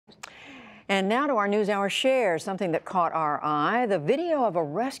And now to our NewsHour share, something that caught our eye. The video of a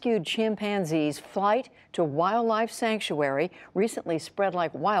rescued chimpanzee's flight to wildlife sanctuary recently spread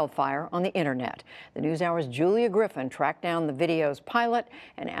like wildfire on the internet. The NewsHour's Julia Griffin tracked down the video's pilot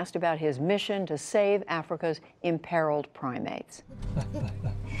and asked about his mission to save Africa's imperiled primates.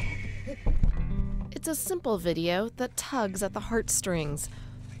 It's a simple video that tugs at the heartstrings.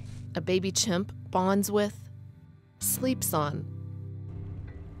 A baby chimp bonds with, sleeps on,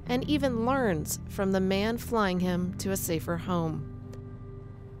 and even learns from the man flying him to a safer home.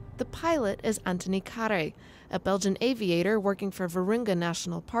 The pilot is Anthony Carré, a Belgian aviator working for Virunga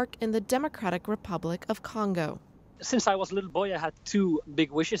National Park in the Democratic Republic of Congo. Since I was a little boy, I had two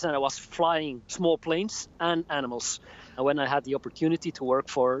big wishes, and I was flying small planes and animals. And when I had the opportunity to work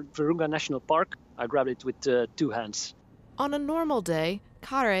for Virunga National Park, I grabbed it with two hands. On a normal day,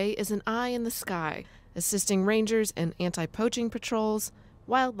 Carré is an eye in the sky, assisting rangers in anti-poaching patrols,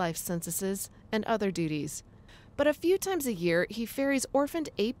 wildlife censuses, and other duties. But a few times a year, he ferries orphaned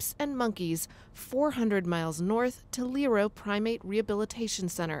apes and monkeys 400 miles north to Liro Primate Rehabilitation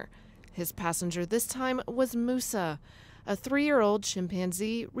Center. His passenger this time was Musa, a 3-year-old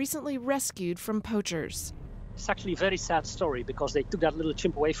chimpanzee recently rescued from poachers. It's actually a very sad story because they took that little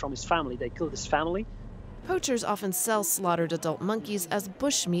chimp away from his family. They killed his family. Poachers often sell slaughtered adult monkeys as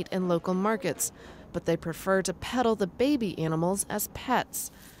bushmeat in local markets, but they prefer to peddle the baby animals as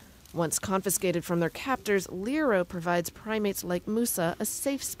pets. Once confiscated from their captors, Liro provides primates like Musa a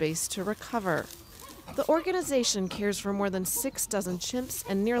safe space to recover. The organization cares for more than 6 dozen chimps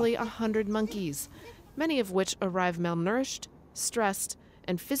and nearly 100 monkeys, many of which arrive malnourished, stressed,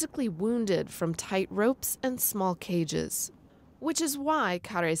 and physically wounded from tight ropes and small cages. Which is why,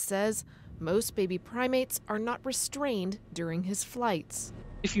 Carré says, most baby primates are not restrained during his flights.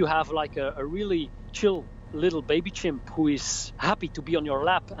 If you have like a really chill little baby chimp who is happy to be on your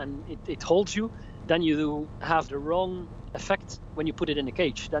lap and it holds you, then you have the wrong effect when you put it in a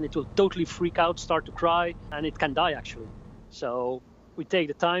cage. Then it will totally freak out, start to cry, and it can die actually. So we take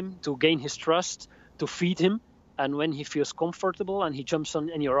the time to gain his trust, to feed him, and when he feels comfortable and he jumps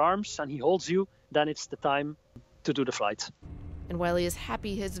in your arms and he holds you, then it's the time to do the flight. And while he is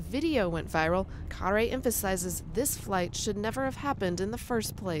happy his video went viral, Carré emphasizes this flight should never have happened in the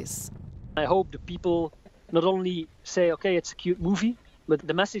first place. I hope the people not only say, okay, it's a cute movie, but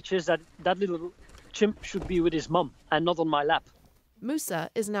the message is that that little chimp should be with his mom and not on my lap. Musa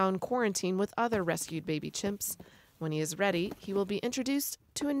is now in quarantine with other rescued baby chimps. When he is ready, he will be introduced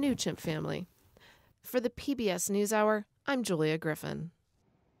to a new chimp family. For the PBS NewsHour, I'm Julia Griffin.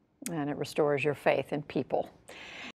 And it restores your faith in people.